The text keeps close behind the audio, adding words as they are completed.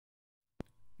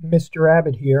Mr.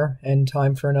 Abbott here, and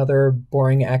time for another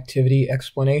boring activity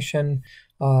explanation.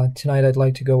 Tonight I'd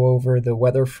like to go over the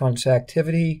weather fronts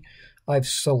activity. I've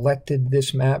selected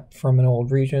this map from an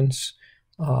old Regents.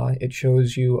 It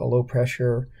shows you a low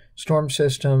pressure storm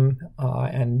system,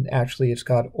 and actually it's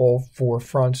got all four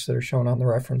fronts that are shown on the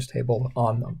reference table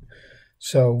on them.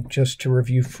 So just to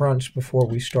review fronts before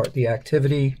we start the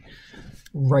activity,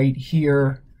 right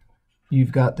here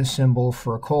you've got the symbol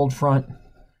for a cold front.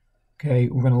 Okay,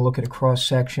 we're going to look at a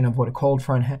cross-section of what a cold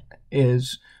front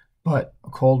is, but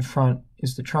a cold front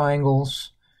is the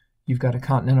triangles. You've got a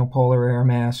continental polar air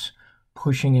mass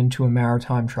pushing into a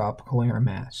maritime tropical air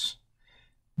mass.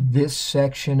 This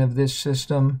section of this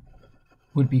system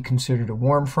would be considered a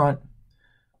warm front.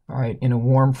 All right, in a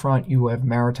warm front, you have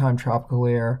maritime tropical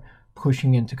air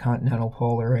pushing into continental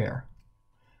polar air.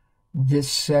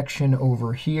 This section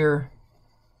over here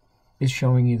is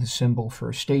showing you the symbol for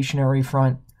a stationary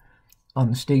front. On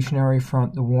the stationary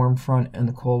front, the warm front and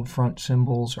the cold front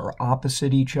symbols are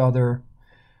opposite each other.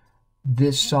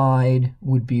 This side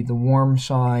would be the warm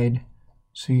side,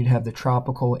 so you'd have the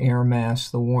tropical air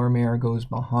mass. The warm air goes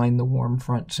behind the warm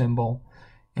front symbol,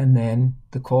 and then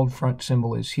the cold front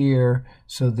symbol is here,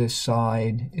 so this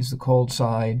side is the cold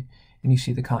side, and you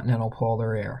see the continental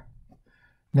polar air.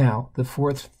 Now, the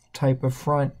fourth type of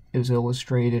front is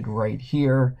illustrated right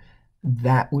here.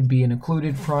 That would be an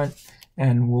occluded front,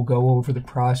 and we'll go over the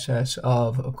process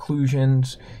of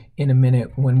occlusions in a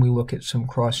minute when we look at some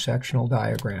cross-sectional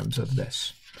diagrams of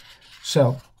this.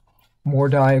 So, more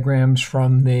diagrams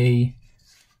from the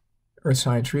Earth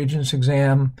Science Regents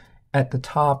exam. At the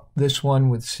top, this one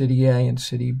with City A and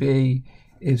City B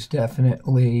is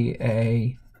definitely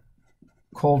a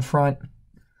cold front.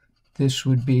 This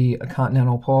would be a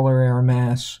continental polar air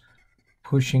mass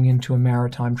pushing into a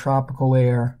maritime tropical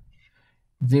air.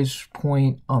 This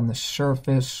point on the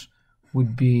surface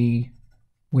would be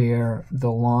where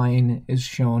the line is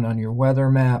shown on your weather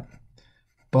map,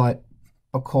 but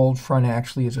a cold front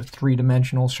actually is a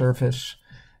three-dimensional surface,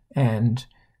 and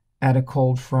at a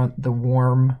cold front the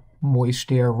warm,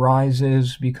 moist air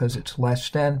rises because it's less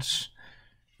dense.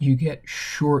 You get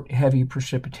short, heavy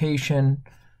precipitation,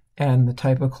 and the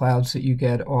type of clouds that you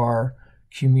get are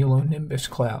cumulonimbus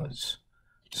clouds.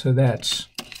 So that's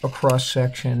a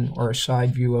cross-section or a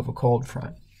side view of a cold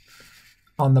front.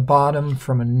 On the bottom,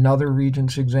 from another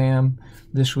Regents exam,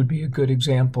 this would be a good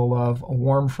example of a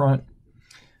warm front.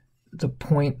 The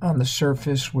point on the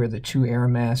surface where the two air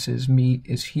masses meet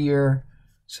is here,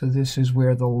 so this is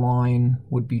where the line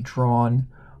would be drawn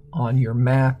on your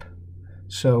map.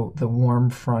 So the warm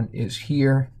front is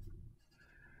here.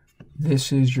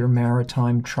 This is your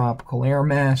maritime tropical air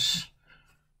mass.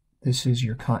 This is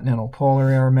your continental polar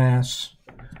air mass.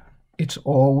 It's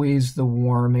always the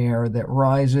warm air that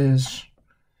rises.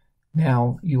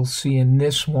 Now, you'll see in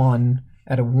this one,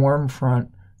 at a warm front,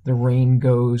 the rain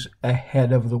goes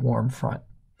ahead of the warm front.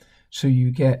 So you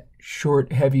get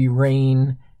short, heavy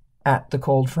rain at the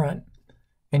cold front,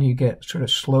 and you get sort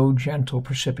of slow, gentle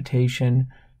precipitation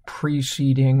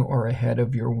preceding or ahead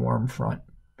of your warm front.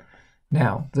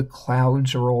 Now, the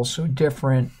clouds are also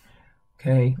different.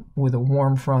 Okay, with a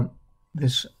warm front,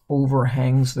 this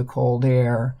overhangs the cold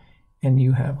air, and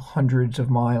you have hundreds of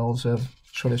miles of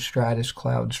sort of stratus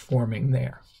clouds forming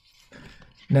there.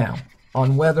 Now,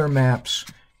 on weather maps,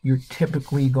 you're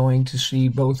typically going to see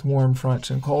both warm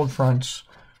fronts and cold fronts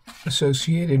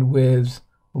associated with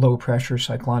low-pressure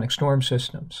cyclonic storm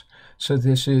systems. So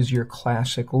this is your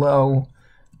classic low.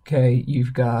 Okay,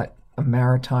 you've got a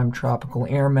maritime tropical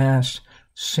air mass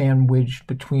sandwiched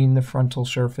between the frontal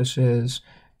surfaces,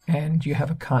 and you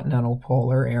have a continental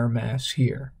polar air mass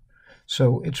here.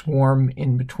 So it's warm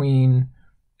in between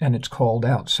and it's cold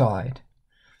outside.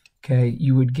 Okay,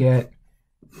 you would get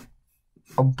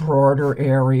a broader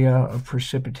area of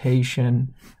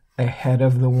precipitation ahead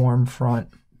of the warm front.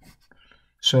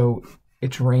 So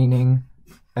it's raining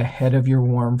ahead of your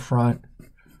warm front.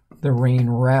 The rain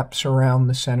wraps around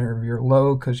the center of your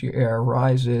low because your air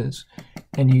rises,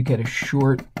 and you get a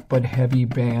short but heavy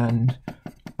band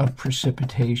of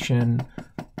precipitation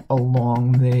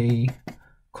along the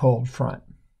cold front.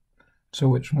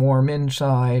 So it's warm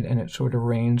inside, and it sort of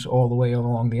rains all the way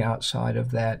along the outside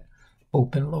of that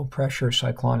open low-pressure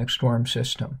cyclonic storm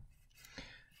system.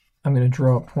 I'm going to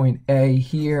draw a point A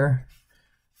here,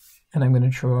 and I'm going to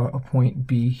draw a point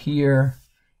B here,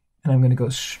 and I'm going to go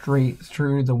straight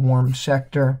through the warm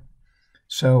sector.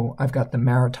 So I've got the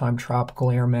maritime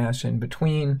tropical air mass in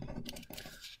between.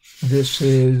 This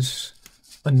is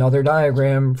another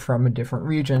diagram from a different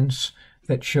Regents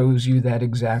that shows you that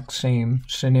exact same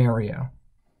scenario.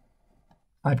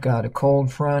 I've got a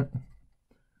cold front,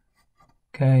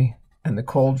 okay? And the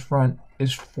cold front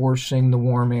is forcing the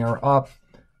warm air up,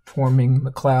 forming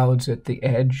the clouds at the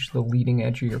edge, the leading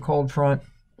edge of your cold front.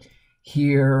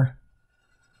 Here,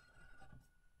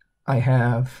 I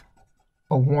have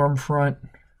a warm front.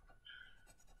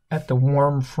 At the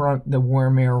warm front, the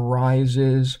warm air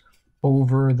rises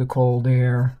over the cold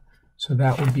air, so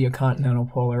that would be a continental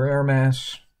polar air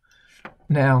mass.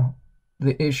 Now,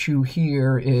 the issue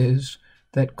here is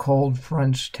that cold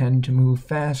fronts tend to move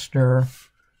faster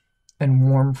and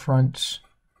warm fronts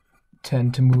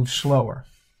tend to move slower.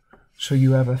 So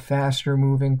you have a faster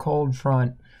moving cold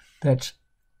front that's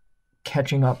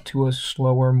catching up to a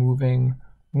slower moving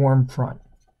warm front.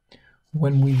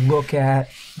 When we look at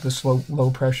the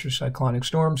low pressure cyclonic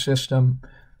storm system,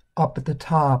 up at the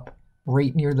top,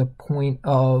 right near the point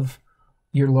of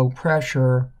your low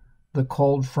pressure, the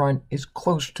cold front is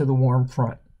close to the warm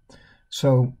front.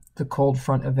 So the cold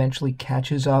front eventually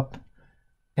catches up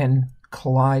and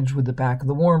collides with the back of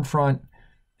the warm front,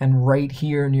 and right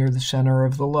here near the center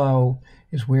of the low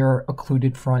is where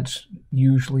occluded fronts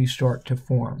usually start to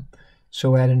form.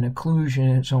 So at an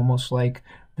occlusion, it's almost like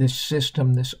this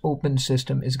system, this open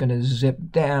system, is going to zip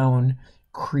down,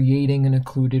 creating an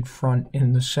occluded front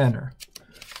in the center.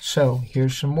 So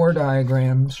here's some more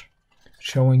diagrams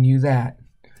showing you that.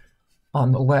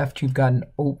 On the left, you've got an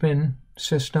open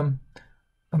system,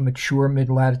 a mature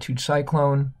mid-latitude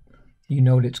cyclone. You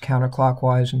note it's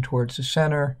counterclockwise and towards the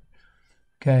center,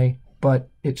 okay, but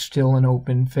it's still an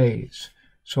open phase.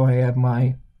 So I have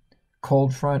my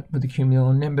cold front with the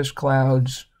cumulonimbus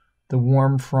clouds, the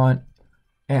warm front,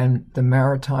 and the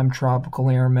maritime tropical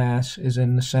air mass is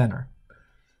in the center.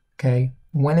 Okay,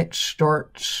 when it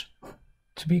starts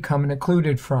to become an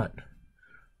occluded front,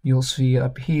 you'll see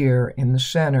up here in the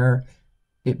center,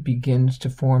 it begins to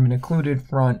form an occluded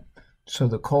front, so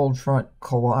the cold front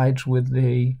collides with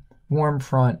the warm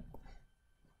front,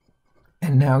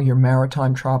 and now your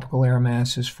maritime tropical air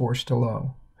mass is forced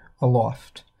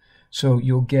aloft. So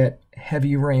you'll get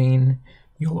heavy rain,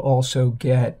 you'll also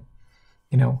get,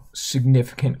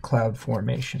 significant cloud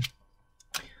formation.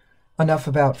 Enough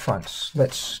about fronts.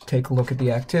 Let's take a look at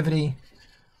the activity.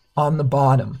 On the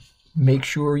bottom, make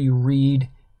sure you read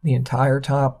the entire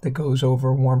top that goes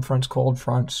over warm fronts, cold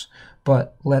fronts,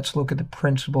 but let's look at the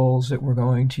principles that we're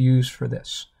going to use for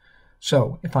this.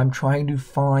 So if I'm trying to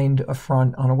find a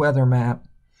front on a weather map,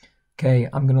 okay,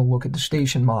 I'm going to look at the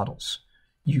station models.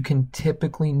 You can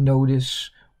typically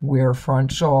notice where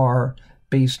fronts are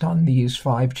based on these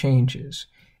 5 changes,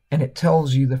 and it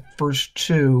tells you the first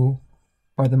 2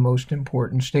 are the most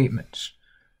important statements.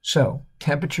 So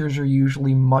temperatures are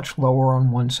usually much lower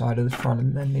on one side of the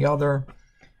front than the other.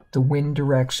 The wind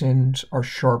directions are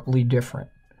sharply different.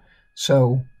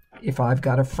 So if I've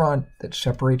got a front that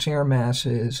separates air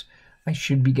masses, I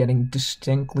should be getting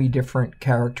distinctly different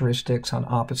characteristics on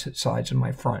opposite sides of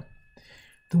my front.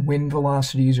 The wind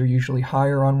velocities are usually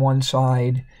higher on one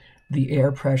side. The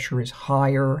air pressure is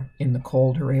higher in the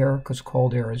colder air because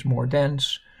cold air is more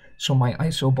dense. So my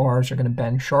isobars are going to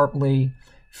bend sharply.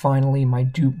 Finally, my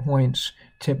dew points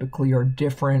typically are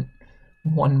different.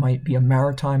 One might be a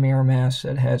maritime air mass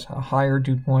that has a higher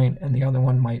dew point, and the other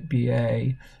one might be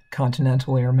a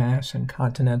continental air mass, and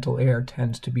continental air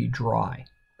tends to be dry.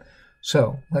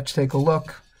 So let's take a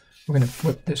look. We're going to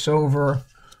flip this over.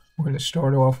 We're going to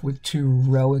start off with 2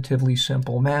 relatively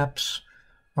simple maps.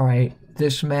 All right,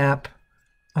 this map,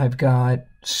 I've got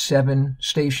 7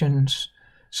 stations,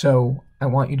 so I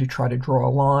want you to try to draw a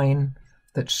line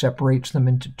that separates them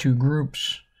into 2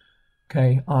 groups.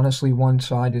 Okay, honestly, one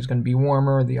side is going to be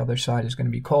warmer, the other side is going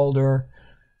to be colder.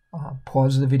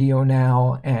 Pause the video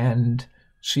now and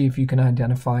see if you can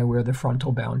identify where the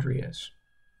frontal boundary is.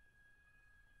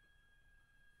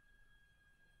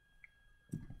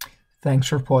 Thanks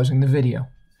for pausing the video.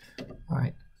 All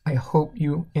right, I hope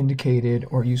you indicated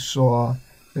or you saw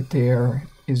that there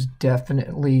is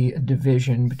definitely a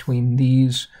division between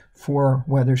these 4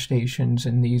 weather stations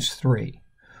and these 3.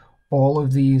 All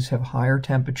of these have higher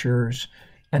temperatures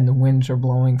and the winds are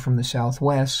blowing from the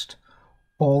southwest.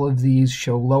 All of these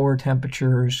show lower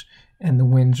temperatures and the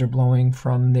winds are blowing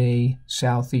from the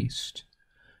southeast.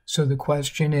 So the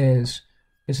question is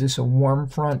this a warm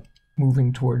front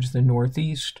moving towards the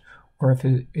northeast, or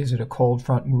is it a cold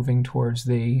front moving towards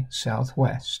the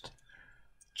southwest?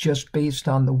 Just based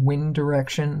on the wind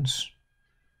directions,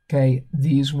 okay,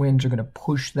 these winds are going to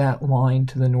push that line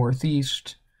to the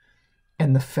northeast,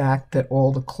 and the fact that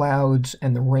all the clouds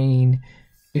and the rain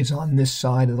is on this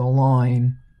side of the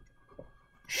line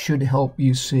should help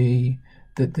you see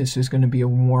that this is going to be a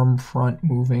warm front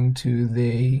moving to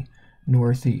the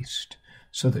northeast.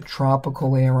 So the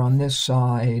tropical air on this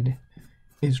side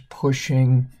is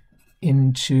pushing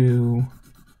into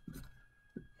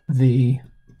the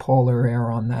polar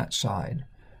air on that side.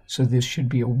 So this should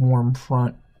be a warm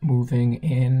front moving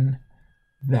in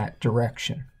that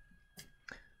direction.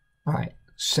 All right,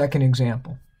 second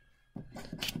example.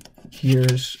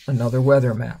 Here's another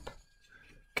weather map.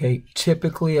 Okay,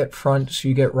 typically at fronts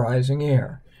you get rising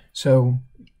air. So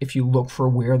if you look for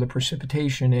where the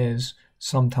precipitation is,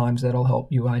 sometimes that'll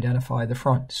help you identify the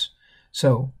fronts.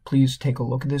 So please take a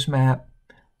look at this map,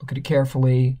 look at it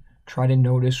carefully, try to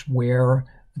notice where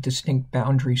a distinct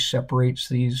boundary separates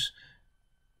these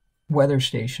weather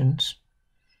stations.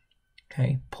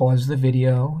 Okay, pause the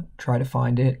video, try to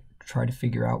find it, try to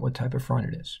figure out what type of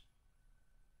front it is.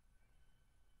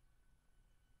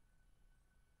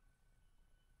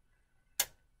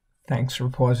 Thanks for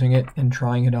pausing it and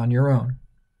trying it on your own.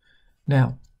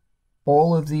 Now,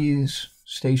 all of these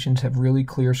stations have really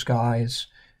clear skies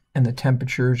and the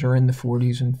temperatures are in the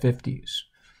 40s and 50s.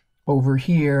 Over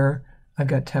here, I've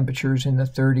got temperatures in the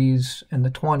 30s and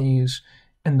the 20s,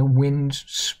 and the wind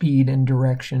speed and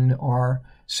direction are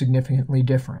significantly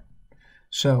different.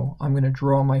 So I'm going to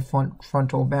draw my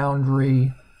frontal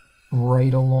boundary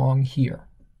right along here.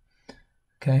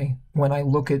 Okay, when I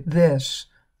look at this,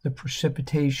 the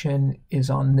precipitation is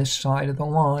on this side of the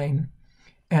line,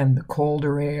 and the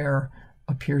colder air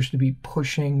appears to be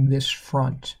pushing this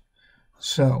front.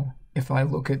 So if I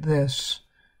look at this,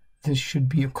 this should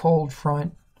be a cold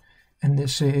front, and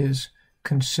this is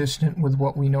consistent with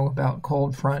what we know about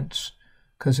cold fronts,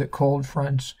 because at cold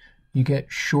fronts you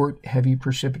get short, heavy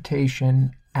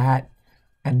precipitation at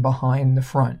and behind the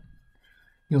front.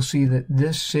 You'll see that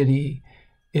this city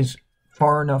is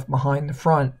far enough behind the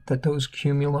front that those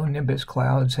cumulonimbus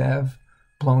clouds have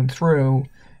blown through,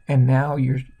 and now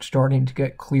you're starting to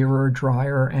get clearer,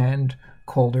 drier, and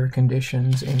colder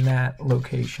conditions in that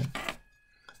location.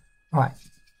 All right,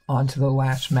 on to the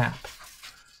last map.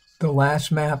 The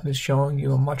last map is showing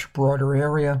you a much broader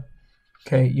area.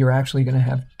 Okay, you're actually going to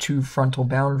have two frontal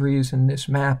boundaries in this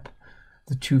map.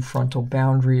 The two frontal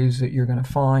boundaries that you're going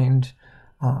to find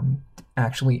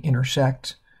actually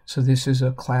intersect. So this is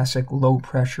a classic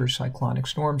low-pressure cyclonic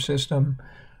storm system.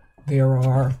 There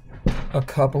are a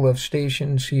couple of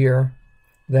stations here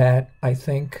that I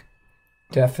think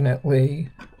definitely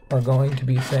are going to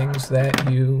be things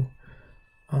that you,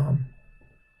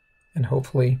 and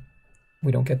hopefully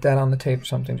we don't get that on the tape,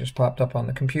 something just popped up on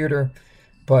the computer,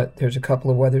 but there's a couple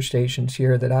of weather stations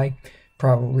here that I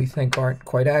probably think aren't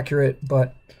quite accurate,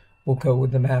 but we'll go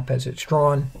with the map as it's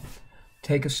drawn.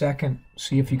 Take a second,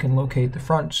 see if you can locate the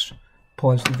fronts,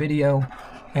 pause the video,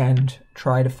 and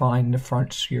try to find the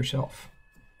fronts yourself.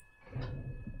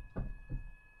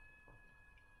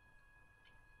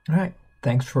 All right,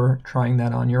 thanks for trying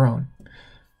that on your own.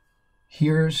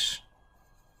 Here's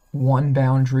one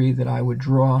boundary that I would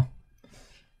draw.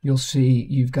 You'll see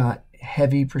you've got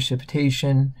heavy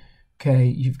precipitation, okay,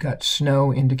 you've got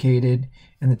snow indicated,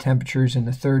 and the temperatures in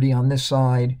the 30 on this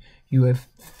side. You have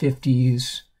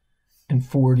 50s and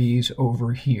 40s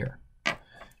over here.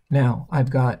 Now, I've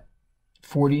got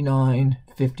 49,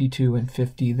 52, and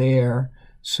 50 there,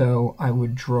 so I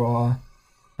would draw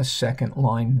a second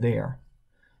line there.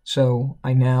 So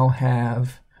I now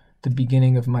have the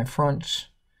beginning of my fronts.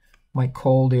 My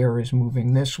cold air is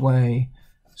moving this way,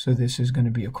 so this is going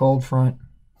to be a cold front.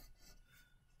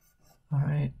 All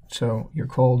right, so your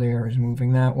cold air is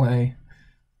moving that way.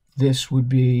 This would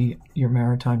be your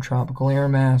maritime tropical air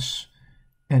mass,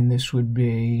 and this would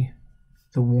be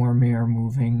the warm air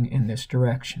moving in this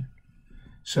direction.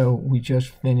 So we just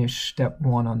finished step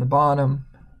one on the bottom.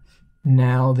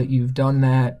 Now that you've done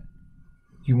that,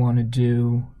 you want to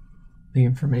do the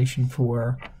information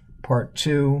for part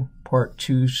two. Part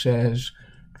two says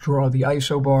draw the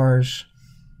isobars.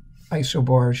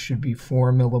 Isobars should be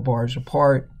 4 millibars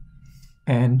apart,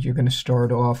 and you're going to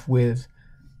start off with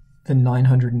the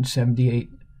 978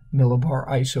 millibar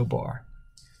isobar.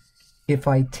 If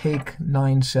I take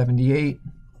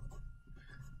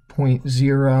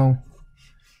 978.0,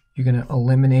 you're going to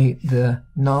eliminate the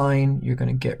 9, you're going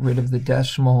to get rid of the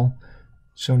decimal,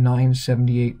 so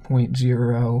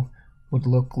 978.0 would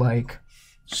look like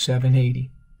 780.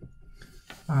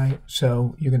 All right,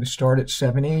 so you're going to start at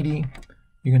 780,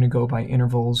 you're going to go by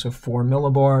intervals of 4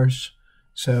 millibars,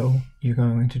 so you're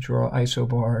going to draw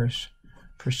isobars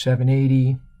for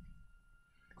 780,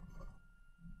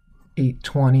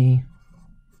 820,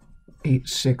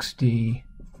 860,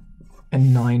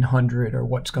 and 900 are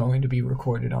what's going to be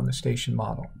recorded on the station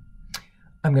model.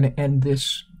 I'm going to end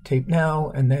this tape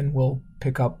now, and then we'll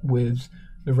pick up with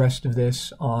the rest of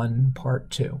this on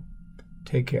part two.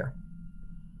 Take care.